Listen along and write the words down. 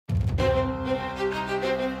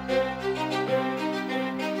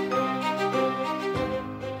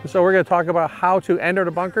So we're going to talk about how to enter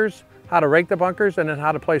the bunkers, how to rake the bunkers, and then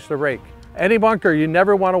how to place the rake. Any bunker, you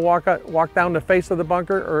never want to walk down the face of the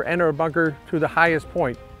bunker or enter a bunker to the highest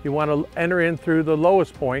point. You want to enter in through the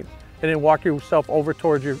lowest point and then walk yourself over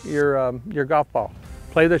towards your golf ball.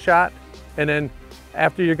 Play the shot, and then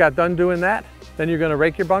after you got done doing that, then you're going to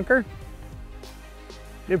rake your bunker.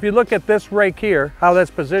 If you look at this rake here, how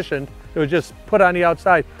that's positioned, it was just put on the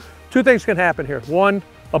outside. Two things can happen here. One,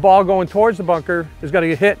 a ball going towards the bunker is going to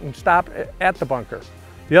get hit and stop at the bunker.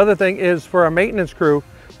 The other thing is for our maintenance crew,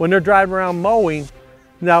 when they're driving around mowing,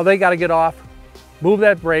 now they got to get off, move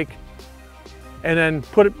that rake, and then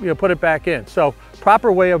put it back in. So proper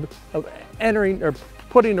way of entering or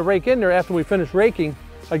putting the rake in there after we finish raking,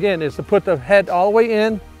 again, is to put the head all the way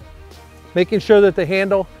in, making sure that the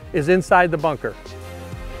handle is inside the bunker.